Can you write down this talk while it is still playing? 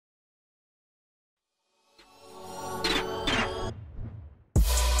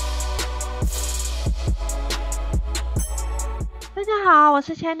家好，我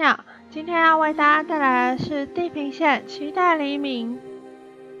是千鸟，今天要为大家带来的是《地平线：期待黎明》。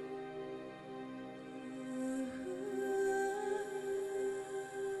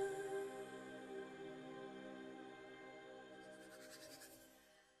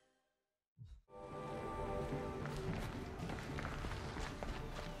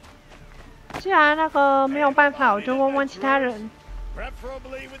既然那个没有办法，我就问问其他人。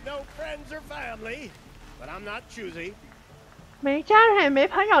没家人也没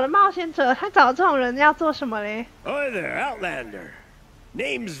朋友的冒险者，他找这种人要做什么嘞 ？Hi there, Outlander.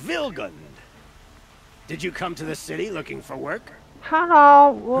 Name's Vilgund. Did you come to the city looking for work? Hello,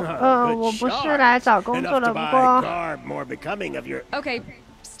 我不是来找工作的，不过。Okay,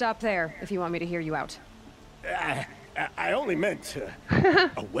 stop there if you want me to hear you out. I only meant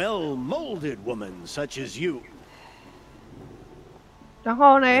a well-molded woman such as you. 然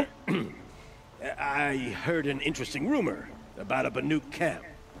后呢 I heard an interesting rumor about a Banuk camp.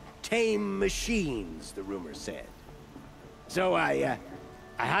 Tame machines, the rumor said. So I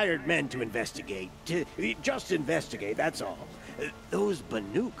hired men to investigate. Just investigate, that's all. Those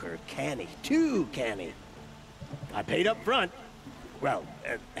Banuk are canny, too canny. I paid up front. Well,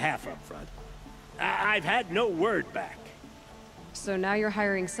 half up front. I've had no word back. So now you're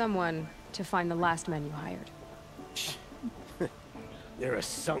hiring someone to find the last men you hired. They're a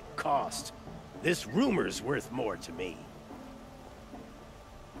sunk cost. This rumor's worth more to me.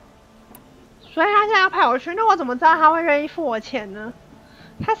 所以他现在要派我去，那我怎么知道他会愿意付我钱呢？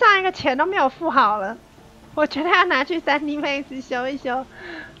他上一个钱都没有付好了，我觉得要拿去3D Max 修一修，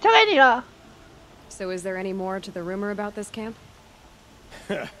交给你了。So is there any more to the rumor about this camp?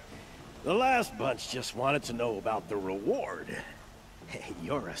 The last bunch just wanted to know about the reward. Hey,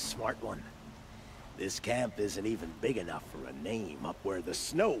 you're a smart one. This camp isn't even big enough for a name up where the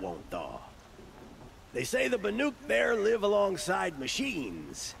snow won't thaw. They say the Banuk there live alongside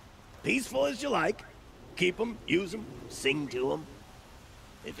machines. Peaceful as you like. Keep them, use them, sing to them.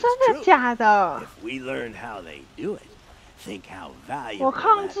 If it's 真的假的 if we learned how they do it, think how valuable 我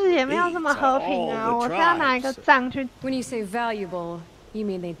控制也没有这么和平啊，我是要拿一个杖去。When you say valuable, you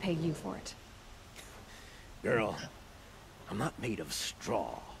mean they'd pay you for it? Girl, I'm not made of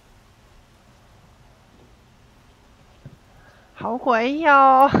straw. 好诡异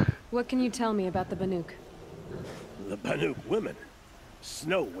哦。What can you tell me about the Banuk? The Banuk women.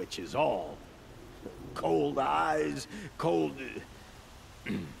 Snow witches all. Cold eyes, cold...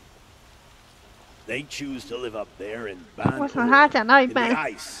 They choose to live up there in Ban in the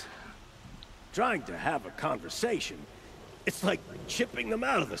ice. Trying to have a conversation, it's like chipping them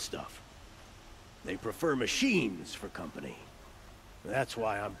out of the stuff. They prefer machines for company. That's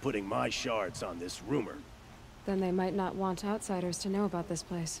why I'm putting my shards on this rumor. Then they might not want outsiders to know about this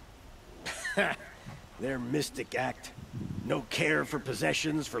place. Their mystic act. No care for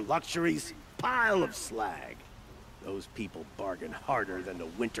possessions, for luxuries. Pile of slag. Those people bargain harder than the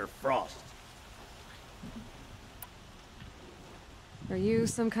winter frost. Are you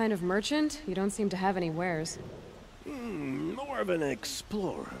some kind of merchant? You don't seem to have any wares. More of an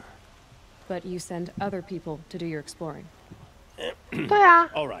explorer. But you send other people to do your exploring. 对啊。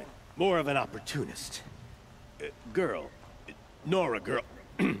 All right, more of an opportunist. Girl, Nora girl,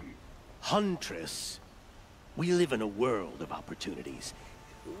 huntress. We live in a world of opportunities.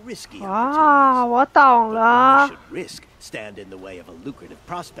 Risky opportunities. 啊，我懂了。 Should risk stand in the way of a lucrative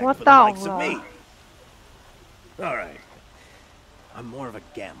prospect for the likes of me. All right. I'm more of a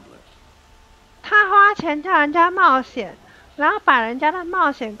gambler. 他花钱叫人家冒险，然后把人家的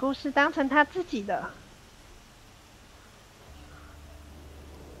冒险故事当成他自己的，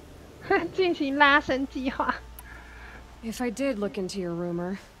进行拉伸计划。If I did look into your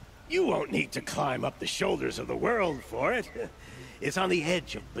rumor... You won't need to climb up the shoulders of the world for it. It's on the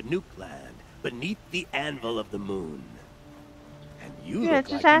edge of Banuk land, beneath the anvil of the moon. And you look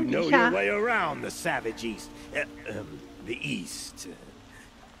like you know your way around the savage east. The east.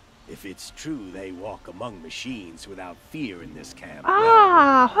 If it's true they walk among machines without fear in this camp.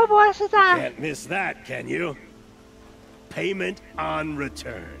 啊，会不会是在 Can't miss that, can you? Payment on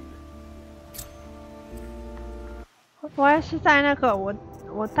return. 会不会是在那个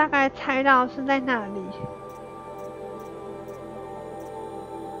我大概猜到是在那里。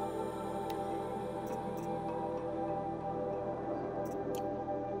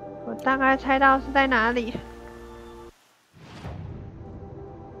我大概猜到是在哪里。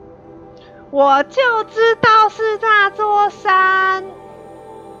我就知道是那座山。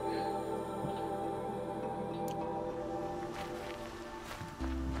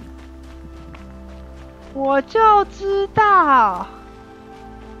我就知道。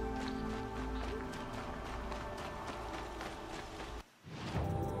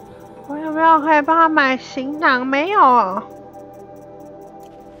有没有可以帮他买行囊？没有。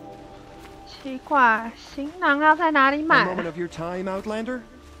奇怪，行囊要在哪里买 A moment of your time, Outlander?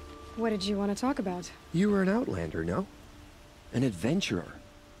 What did you want to talk about? You were an Outlander, no? An adventurer.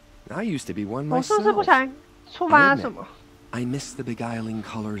 I used to be one 我是不是不 myself. 小心触 I 发 admit, 什么？ I miss the beguiling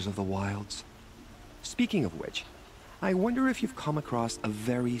colors of the wilds. Speaking of which, I wonder if you've come across a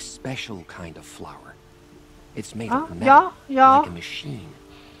very special kind of flower. It's made of metal, 有 like a machine.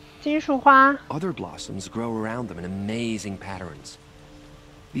 金属花。 Other blossoms grow around them in amazing patterns.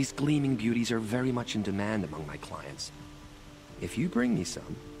 These gleaming beauties are very much in demand among my clients. If you bring me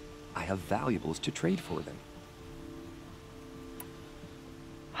some, I have valuables to trade for them.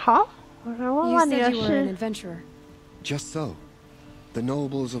 好，我来问 You 问你 said 的 you were an 是， adventurer. Just so. The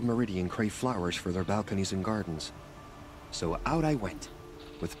nobles of Meridian crave flowers for their balconies and gardens. So out I went,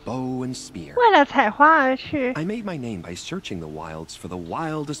 with bow and spear. 为了采花而去。 I made my name by searching the wilds for the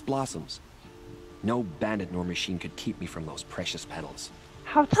wildest blossoms. No bandit nor machine could keep me from those precious petals.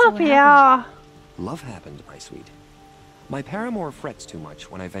 好特别哦。 Love happened, my sweet. My paramour frets too much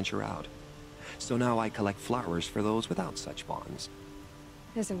when I venture out. So now I collect flowers for those without such bonds.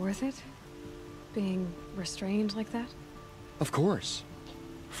 Is it worth it? Being restrained like that? Of course.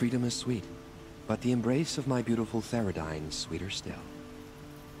 Freedom is sweet. But the embrace of my beautiful Theridine sweeter still.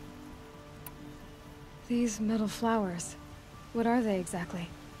 These metal flowers. What are they exactly?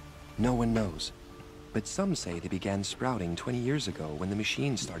 No one knows. But some say they began sprouting 20 years ago when the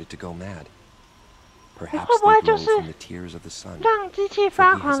machine started to go mad. Perhaps they grow from the tears of the sun. 让机器 For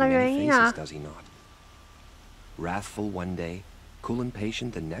发 he 狂 has 的 many 原因 faces, 啊？ does he not? Wrathful one day, cool and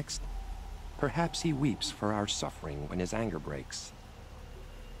patient the next. Perhaps he weeps for our suffering when his anger breaks.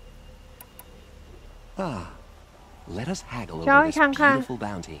 Ah, let us haggle over this beautiful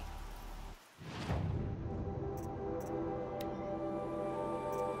bounty.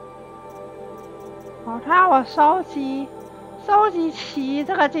 哦，他要我收集齐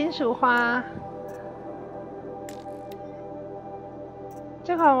这个金属花，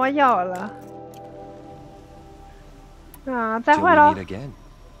这个我有了。啊，再 Till 会 we 喽 meet。again,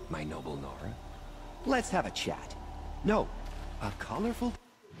 my noble Nora. Let's have a chat. No, a colorful.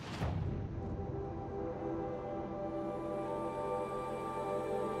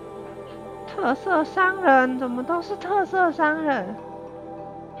 特色商人怎么都是特色商人？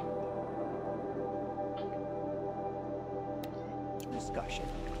 Discussion.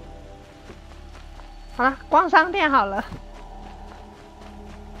 好了，逛商店好了。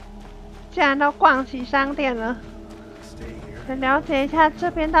既然都逛起商店了，来了解一下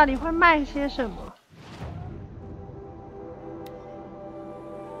这边到底会卖些什么。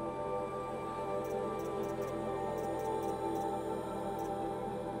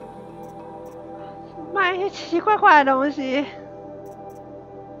卖一些奇奇怪怪的东西，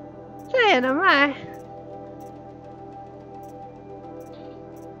这也能卖？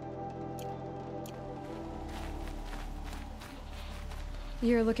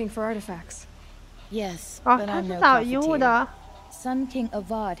 You're looking for artifacts. Yes, 哦， but 他 I'm 是 no 找遗物 profiteer. 的。 Sun King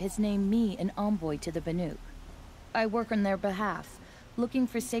Avad has named me an envoy to the Banuk. I work on their behalf, looking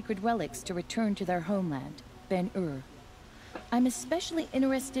for sacred relics to return to their homeland, Ben-Ur. I'm especially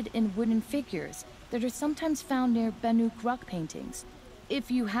interested in wooden figures that are sometimes found near Banuk rock paintings. If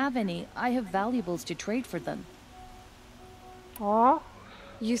you have any, I have valuables to trade for them. 哦，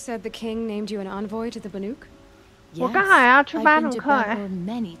 You said the king named you an envoy to the Banuk? 我刚好也要去 I've 巴 been 努 to 克哎。 Ben-Ur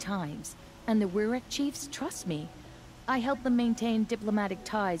many times, and the Wirek chiefs trust me. I help them maintain diplomatic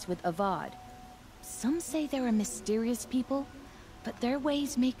ties with Avad. Some say they're a mysterious people, but their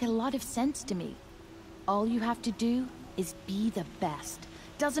ways make a lot of sense to me. All you have to do is be the best.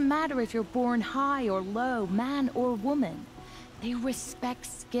 Doesn't matter if you're born high or low, man or woman. They respect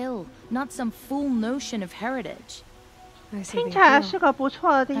skill, not some fool notion of heritage. I see 听 the 起来 appeal. 是个不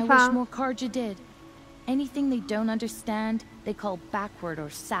错的地 I wish 方。 more Karja did. Anything they don't understand, they call backward or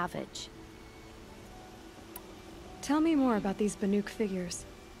savage. Tell me more about these Banuk figures.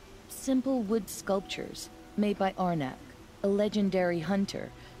 Simple wood sculptures made by Arnak, a legendary hunter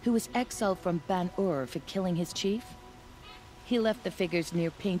who was exiled from Ban-Ur for killing his chief. He left the figures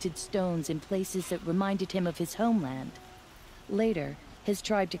near painted stones in places that reminded him of his homeland. Later, his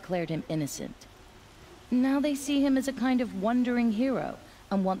tribe declared him innocent. Now they see him as a kind of wandering hero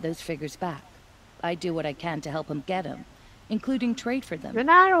and want those figures back. I do what I can to help him get them, including trade for them, 原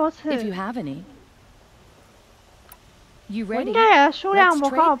来如此， if you have any. You 我应 ready? 该也数量 Let's 不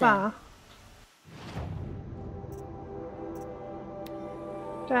够 trade 吧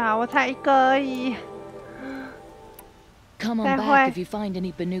them.？对啊，我才一个而已。 Come on 待 back 会 if you find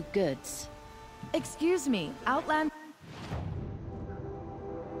any Banuk goods. Excuse me, Outland.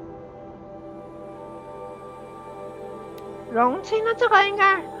 容器，那这个应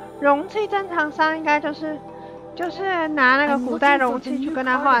该容器正常上应该就是拿那个古代容器去跟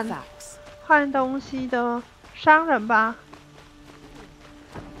他换东西的商人吧。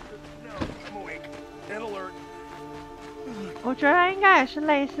我觉得应该也是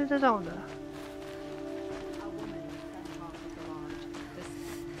类似这种的。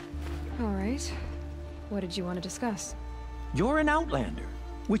All right. What did you want to discuss? You're an outlander,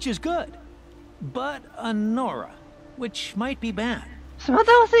 which is good. But a Nora, which might be bad. 什么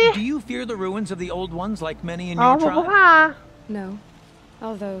东西 Do you fear the ruins of the old ones like many in 哦， your 我不 tribe? 怕啊。 No.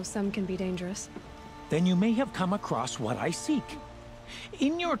 Although some can be dangerous. Then you may have come across what I seek.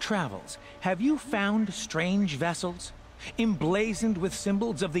 In your travels, have you found strange vessels, emblazoned with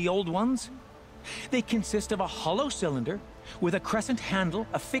symbols of the old ones? They consist of a hollow cylinder with a crescent handle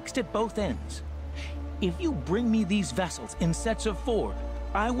affixed at both ends. If you bring me these vessels in sets of 4,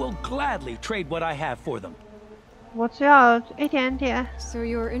 I will gladly trade what I have for them. 我只有一点点。 So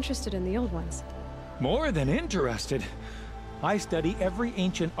you're interested in the old ones? More than interested. I study every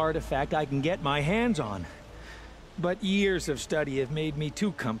ancient artifact I can get my hands on. But years of study have made me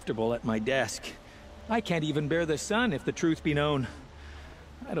too comfortable at my desk. I can't even bear the sun, if the truth be known.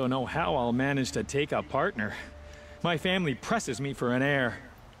 I don't know how I'll manage to take a partner. My family presses me for an heir.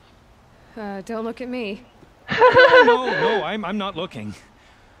 Don't look at me. No, I'm not looking.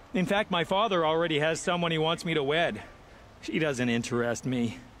 In fact, my father already has someone he wants me to wed. She doesn't interest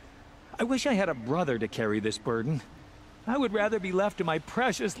me. I wish I had a brother to carry this burden. I would rather be left to my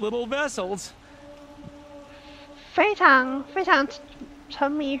precious little vessels. 非常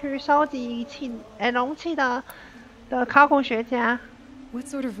沉迷于收集容器的考古学家。 What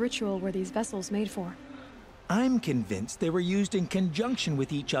sort of ritual were these vessels made for? I'm convinced they were used in conjunction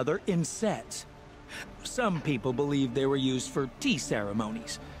with each other in sets. Some people believe they were used for tea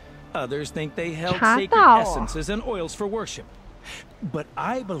ceremonies. Others think they held sacred essences and oils for worship. But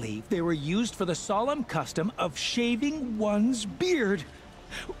I believe they were used for the solemn custom of shaving one's beard.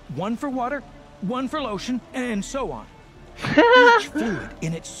 One for water, one for lotion, and so on. Each fluid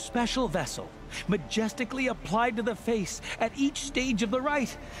in its special vessel, majestically applied to the face at each stage of the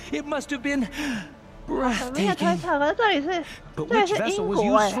rite. It must have been breathtaking. But which vessel was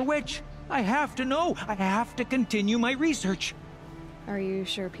used for which? I have to know. I have to continue my research. Are you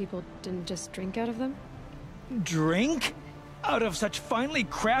sure people didn't just drink out of them? Drink? Out of such finely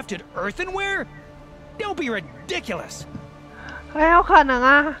crafted earthenware? Don't be ridiculous. 很有可能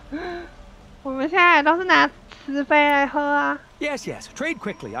啊，我们现在都是拿瓷杯来喝啊。Yes, trade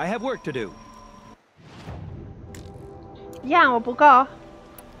quickly. I have work to do. 一样我不够，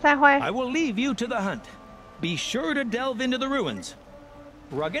再会。 I will leave you to the hunt. Be sure to delve into the ruins.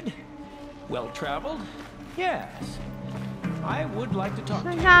 Rugged? Well-traveled? Yes. I would like to talk to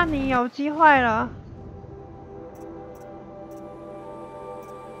剩 you. 下你有机会了。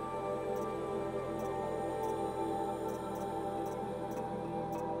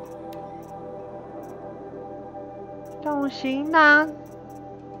动行囊。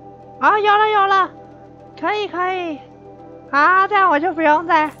啊，有了，可以。啊，这样我就不用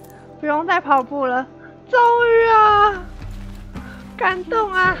再跑步了。终于啊，感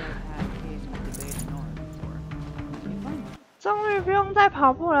动啊！终于不用再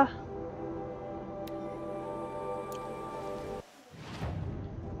跑步了。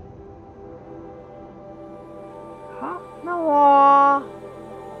好，那我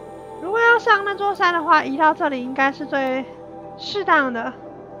如果要上那座山的话，移到这里应该是最适当的。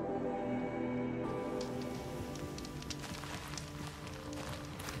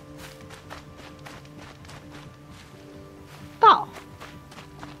到，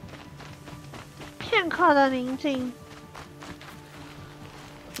片刻的宁静。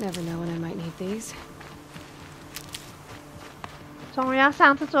 Never know when I might need these. 终于要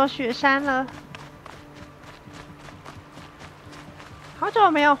上这座雪山了，好久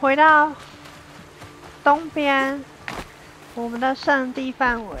没有回到东边我们的圣地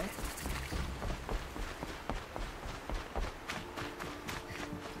范围，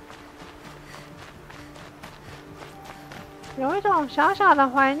有一种小小的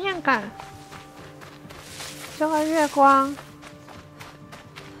怀念感。这个月光。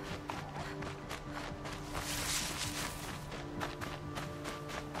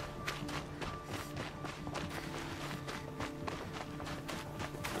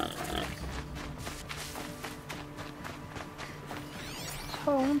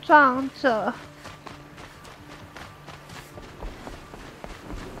 冲撞者，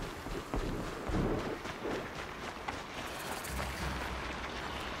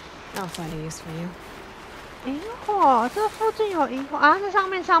 I'll find a use for you. 萤火，这附近有萤火啊！这上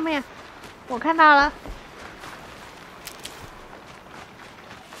面，我看到了。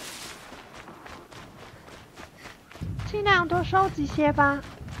尽量多收集些吧。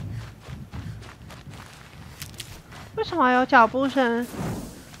为什么有脚步声？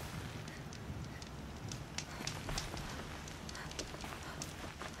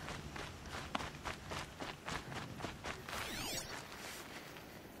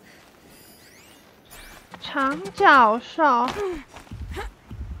长脚兽。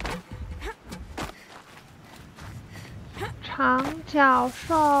长脚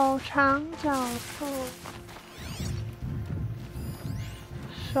兽，长脚兽，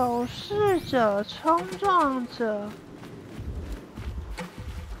守视者，冲撞者，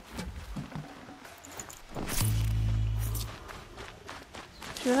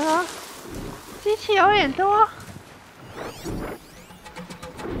觉得机器有点多。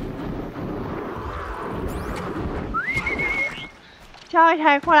叫一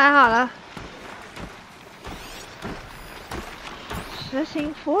台过来好了。实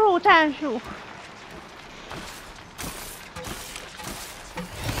行俘虏战术。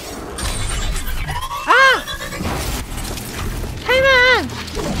啊！开门！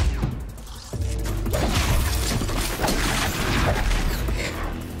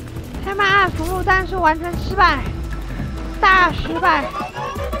开门！俘虏战术完全失败，大失败。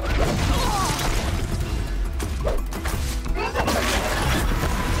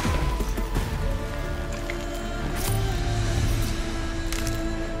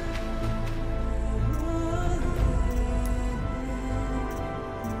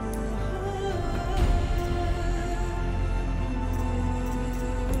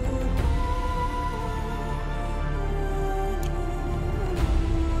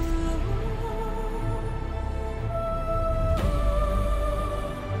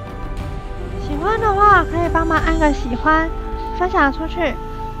喜欢的话可以帮忙按个喜欢，分享出去，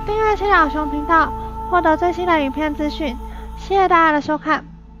订阅千鸟熊频道，获得最新的影片资讯。谢谢大家的收看，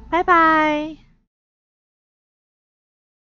拜拜。